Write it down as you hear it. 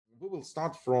will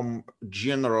start from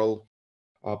general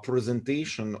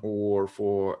presentation or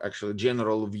for actually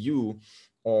general view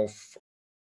of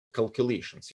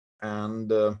calculations. And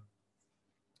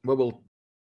we will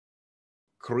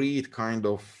create kind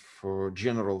of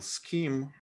general scheme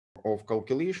of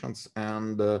calculations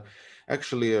and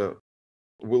actually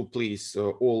we'll place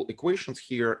all equations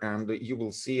here and you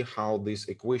will see how these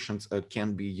equations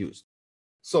can be used.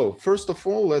 So first of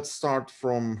all, let's start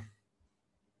from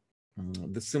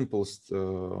the simplest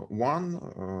one.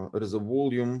 It is a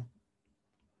volume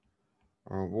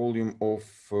of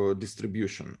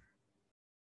distribution.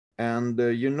 And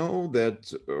you know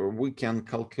that we can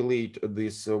calculate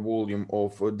this volume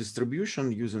of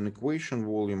distribution using equation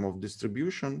volume of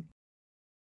distribution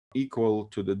equal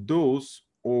to the dose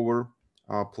over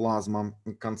plasma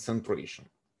concentration.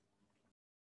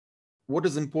 What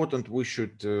is important we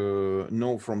should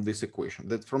know from this equation?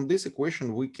 That from this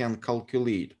equation we can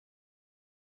calculate,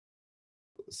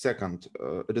 second,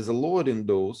 it is a loading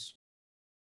dose,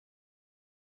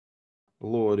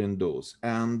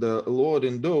 and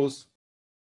loading dose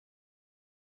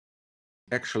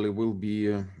actually will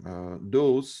be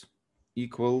dose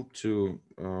equal to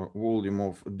volume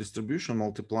of distribution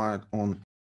multiplied on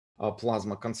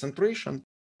plasma concentration.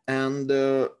 And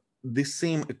the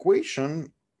same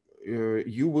equation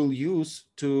you will use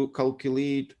to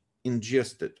calculate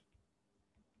ingested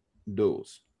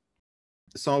dose.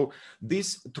 So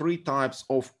these three types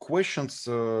of questions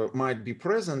might be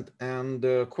present, and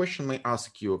the question may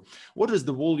ask you, what is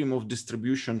the volume of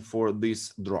distribution for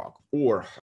this drug? Or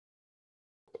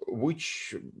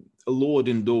which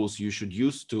loading dose you should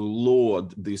use to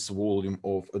load this volume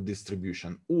of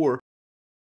distribution? Or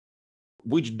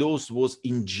which dose was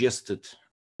ingested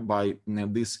by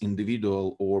this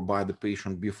individual or by the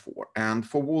patient before? And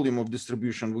for volume of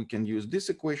distribution, we can use this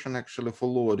equation actually for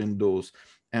loading dose.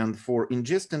 And for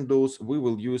ingesting dose, we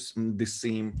will use the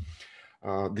same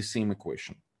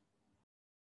equation.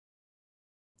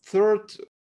 Third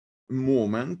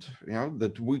moment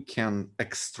that we can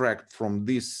extract from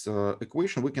this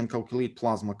equation, we can calculate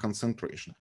plasma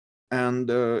concentration. And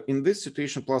in this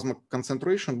situation, plasma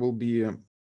concentration will be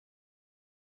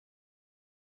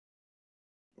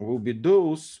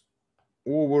dose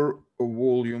over a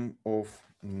volume of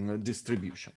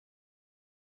distribution.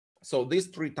 So these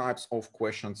three types of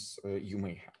questions you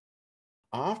may have.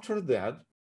 After that,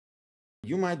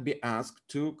 you might be asked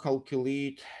to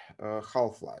calculate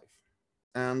half-life.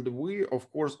 And we, of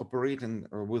course, operating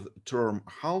with term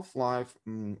half-life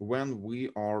when we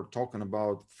are talking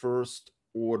about first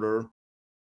order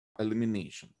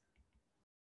elimination.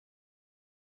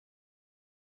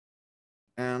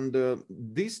 And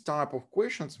this type of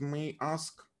questions may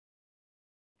ask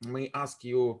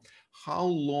you how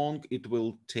long it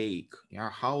will take,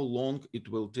 how long it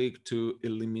will take to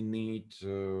eliminate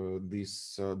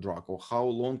this drug, or how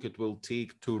long it will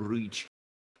take to reach,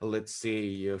 let's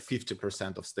say,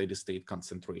 50% of steady state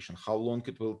concentration, how long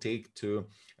it will take to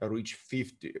reach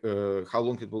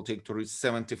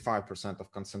 75%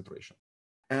 of concentration.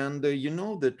 And you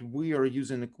know that we are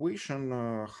using equation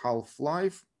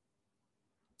half-life.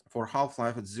 For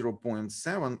half-life at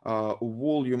 0.7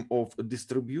 volume of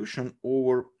distribution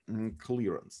over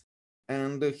clearance.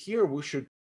 And here we should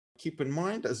keep in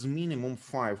mind as minimum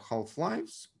 5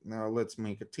 half-lives. Now let's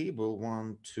make a table: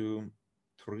 1, 2,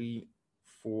 3,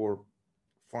 4,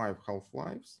 5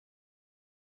 half-lives.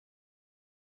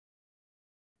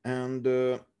 And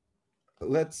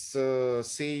let's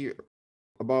say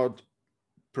about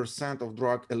percent of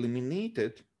drug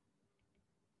eliminated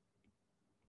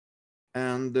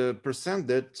and the percent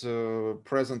that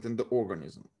present in the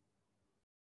organism.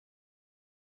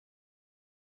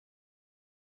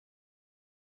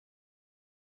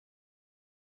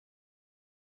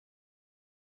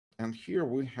 And here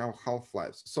we have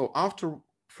half-lives. So after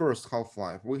first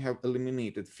half-life, we have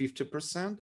eliminated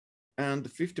 50% and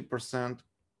 50%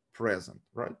 present,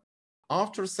 right?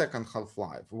 After second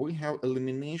half-life, we have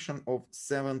elimination of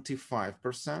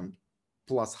 75%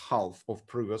 plus half of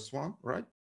previous one, right?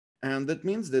 And that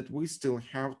means that we still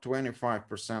have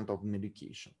 25% of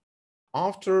medication.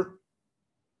 After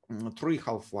 3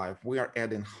 half-life, we are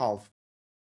adding half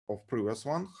of previous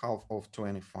one, half of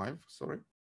 25, sorry.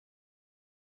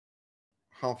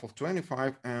 Half of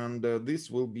 25, and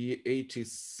this will be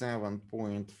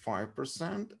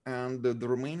 87.5%, and the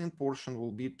remaining portion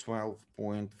will be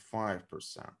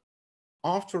 12.5%.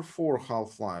 After 4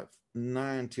 half-life,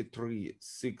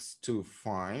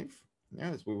 93.625,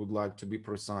 yes, we would like to be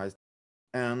precise,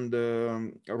 and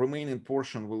remaining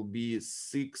portion will be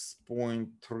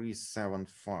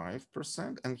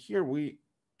 6.375%, and here we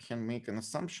can make an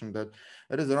assumption that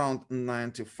it is around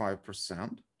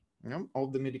 95%,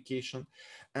 of the medication.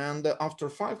 And after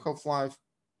 5 half-life,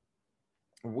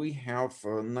 we have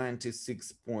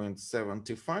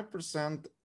 96.75%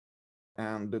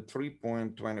 and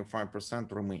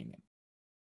 3.25% remaining.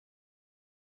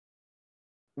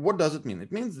 What does it mean?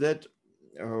 It means that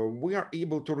we are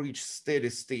able to reach steady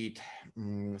state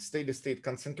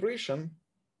concentration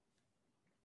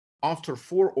after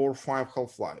 4 or 5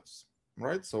 half-lives,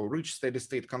 right? So reach steady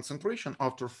state concentration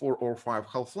after 4 or 5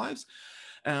 half-lives.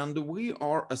 And we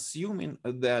are assuming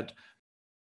that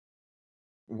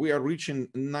we are reaching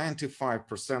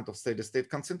 95% of steady state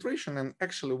concentration. And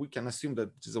actually, we can assume that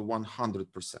it is a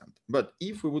 100%. But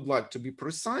if we would like to be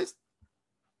precise,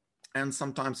 and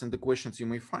sometimes in the questions you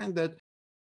may find that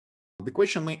the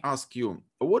question may ask you,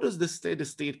 what is the steady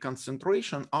state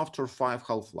concentration after 5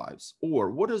 half-lives?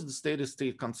 Or what is the steady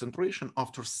state concentration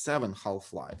after 7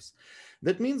 half-lives?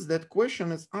 That means that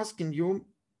question is asking you,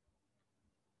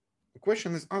 the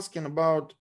question is asking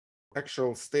about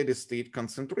actual steady state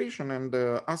concentration and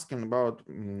asking about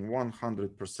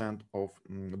 100% of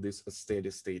this steady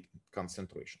state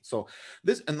concentration. So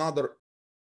this is another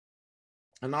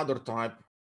type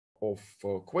of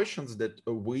questions that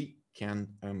we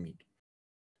can meet.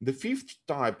 The fifth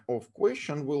type of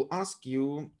question will ask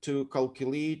you to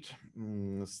calculate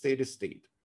steady state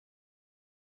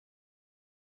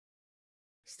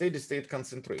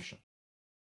concentration.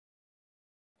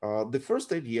 The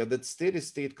first idea that steady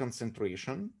state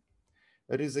concentration,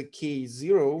 it is a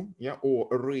K0, or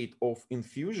a rate of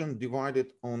infusion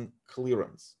divided on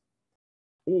clearance.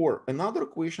 Or another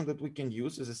equation that we can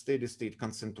use is a steady state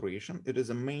concentration. It is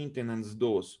a maintenance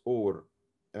dose over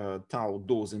tau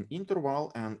dosing interval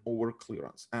and over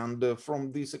clearance. And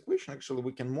from this equation, actually,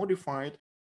 we can modify it,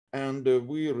 and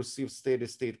we receive steady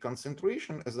state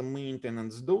concentration as a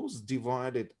maintenance dose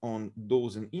divided on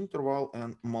dosing interval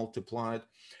and multiplied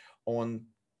on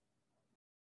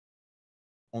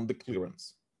the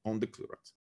clearance.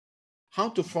 How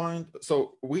to find?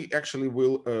 So we actually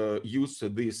will use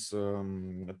these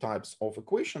types of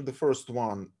equation. The first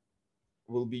one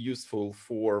will be useful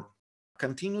for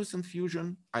continuous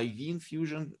infusion, IV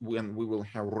infusion, when we will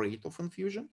have rate of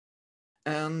infusion.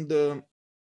 And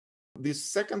this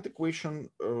second equation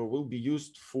will be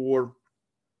used for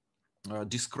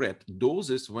discrete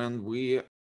doses when we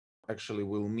actually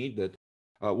will meet that.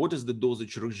 What is the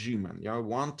dosage regimen?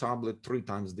 1 tablet 3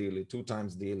 times daily, 2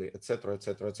 times daily, etc.,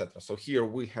 etc., etc. So here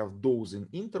we have dosing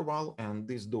interval, and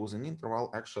this dosing interval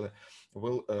actually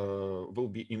will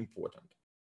be important.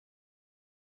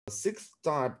 The sixth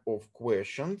type of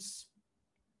questions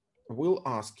will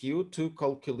ask you to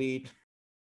calculate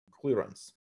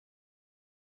clearance.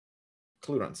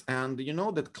 And you know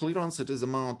that clearance, it is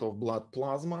amount of blood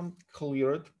plasma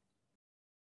cleared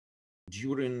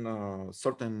during a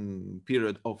certain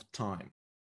period of time.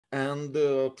 And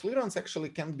clearance actually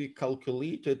can be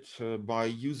calculated by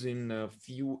using a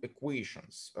few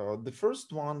equations. The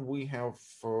first one, we have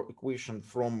equation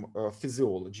from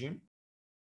physiology,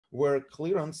 where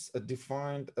clearance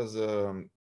defined as a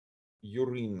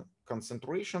urine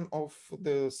concentration of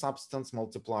the substance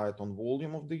multiplied on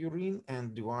volume of the urine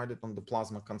and divided on the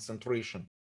plasma concentration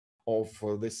of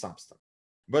the substance.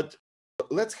 But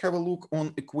let's have a look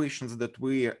on equations that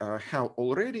we have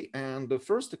already. And the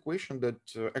first equation that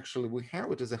actually we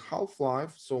have, it is a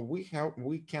half-life. So we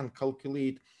can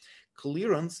calculate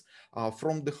clearance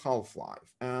from the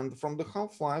half-life. And from the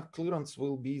half-life, clearance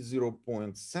will be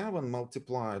 0.7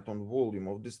 multiplied on volume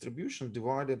of distribution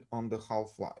divided on the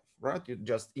half-life, right? You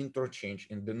just interchange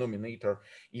in denominator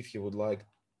if you would like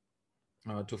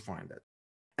to find that.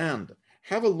 And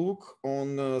have a look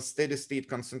on steady state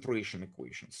concentration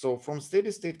equation. So from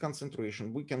steady state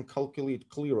concentration, we can calculate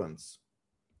clearance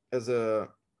as a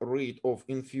rate of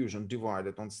infusion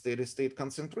divided on steady state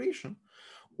concentration,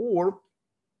 or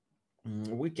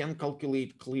we can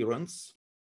calculate clearance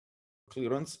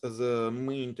as a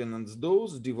maintenance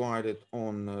dose divided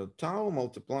on tau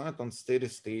multiplied on steady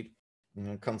state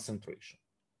concentration.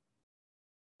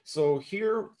 So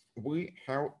here we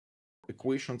have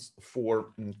equations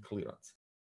for clearance.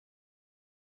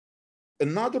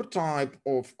 Another type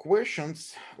of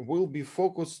questions will be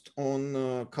focused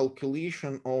on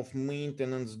calculation of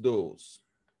maintenance dose.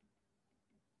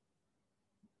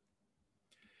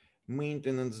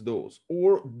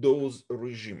 Or dose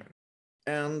regimen.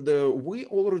 And we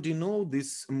already know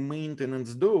this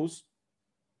maintenance dose,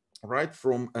 right,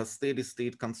 from a steady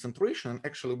state concentration.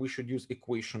 Actually, we should use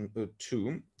equation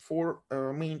 2 for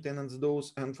maintenance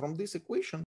dose. And from this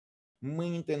equation,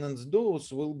 maintenance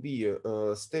dose will be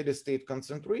a steady state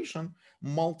concentration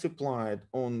multiplied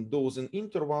on dosing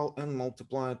interval and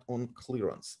multiplied on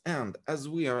clearance. And as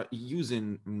we are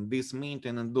using this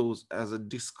maintenance dose as a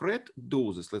discrete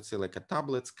doses, let's say like a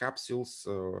tablets, capsules,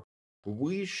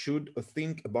 we should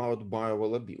think about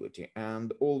bioavailability,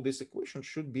 and all this equation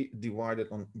should be divided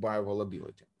on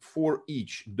bioavailability. For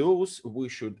each dose, we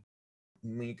should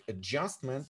make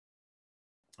adjustment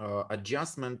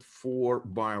for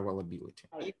bioavailability.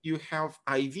 If you have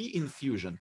IV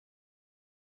infusion,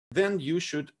 then you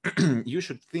should you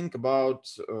should think about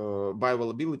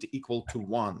bioavailability equal to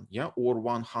 1, yeah, or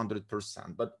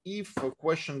 100%. But if a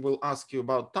question will ask you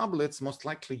about tablets, most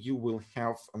likely you will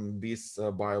have this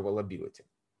bioavailability.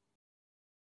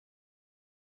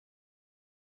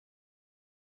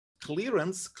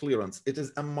 Clearance, it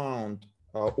is amount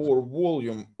or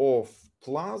volume of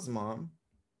plasma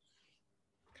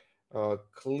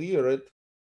cleared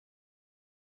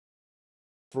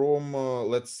from,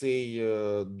 let's say,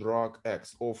 drug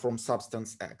X or from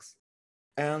substance X.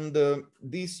 And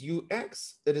this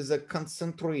UX, it is a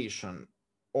concentration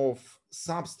of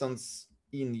substance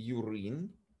in urine.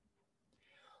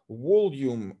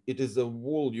 Volume, it is a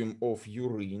volume of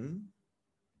urine.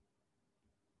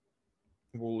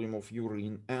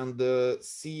 And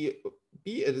CP,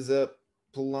 it is a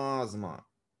plasma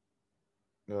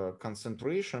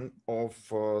concentration of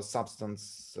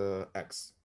substance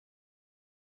X.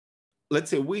 Let's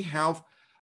say we have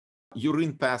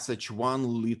urine passage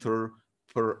 1 liter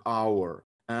per hour,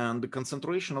 and the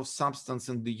concentration of substance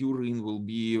in the urine will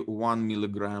be 1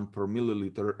 milligram per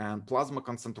milliliter, and plasma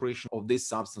concentration of this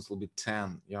substance will be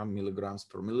 10 milligrams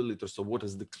per milliliter. So what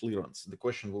is the clearance? The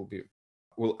question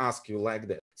will ask you like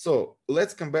that. So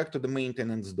let's come back to the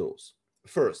maintenance dose.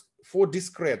 First, for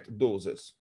discrete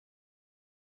doses,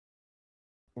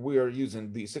 we are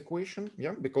using this equation,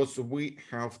 because we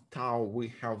have tau,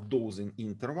 we have dosing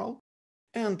interval.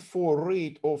 And for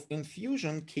rate of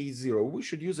infusion, K0, we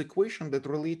should use equation that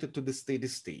related to the steady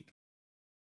state.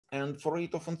 And for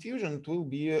rate of infusion, it will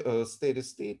be a steady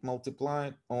state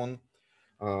multiplied on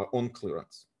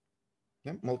clearance.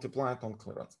 Multiplied on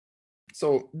clearance.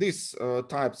 So these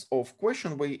types of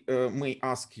question we may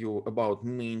ask you about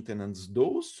maintenance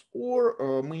dose,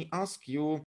 or may ask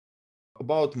you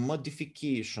about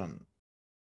modification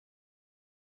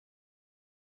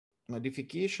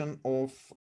of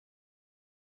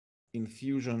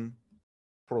infusion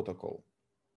protocol.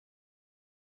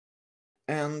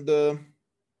 And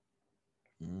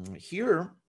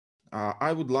here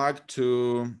I would like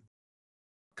to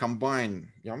combine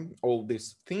all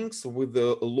these things with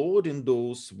the loading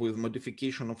dose, with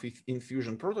modification of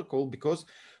infusion protocol, because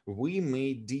we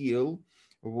may deal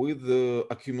with the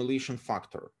accumulation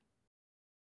factor.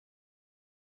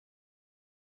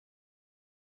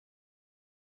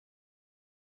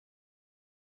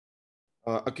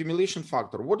 Accumulation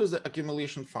factor. What is the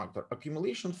accumulation factor?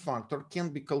 Accumulation factor can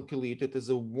be calculated as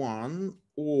a 1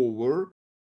 over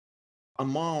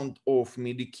amount of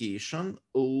medication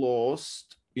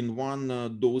lost in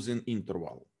one dosing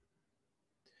interval.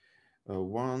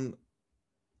 One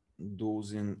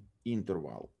dosing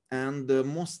interval. And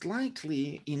most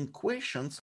likely in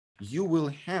questions, you will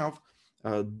have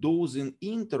a dosing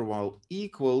interval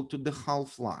equal to the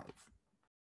half-life.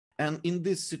 And in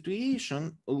this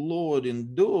situation,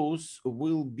 loading dose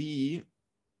will be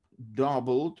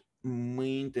doubled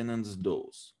maintenance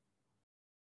dose.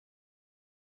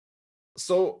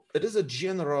 So it is a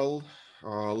general,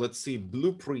 let's say,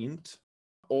 blueprint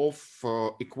of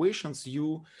equations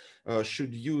you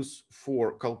should use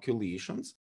for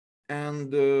calculations,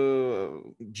 and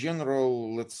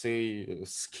general, let's say,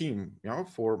 scheme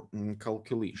for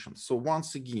calculations. So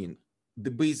once again,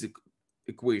 the basic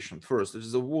equation first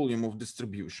is the volume of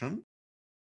distribution.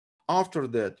 After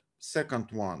that,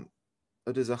 second one,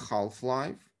 it is a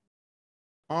half-life.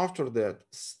 After that,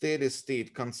 steady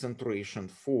state concentration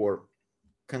for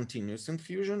continuous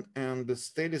infusion, and the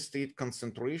steady state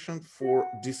concentration for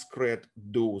discrete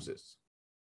doses.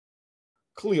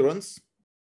 Clearance.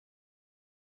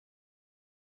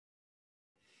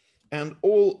 And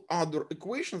all other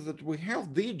equations that we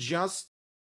have, they just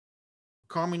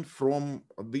coming from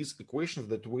these equations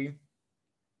that we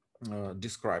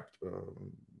described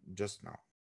just now.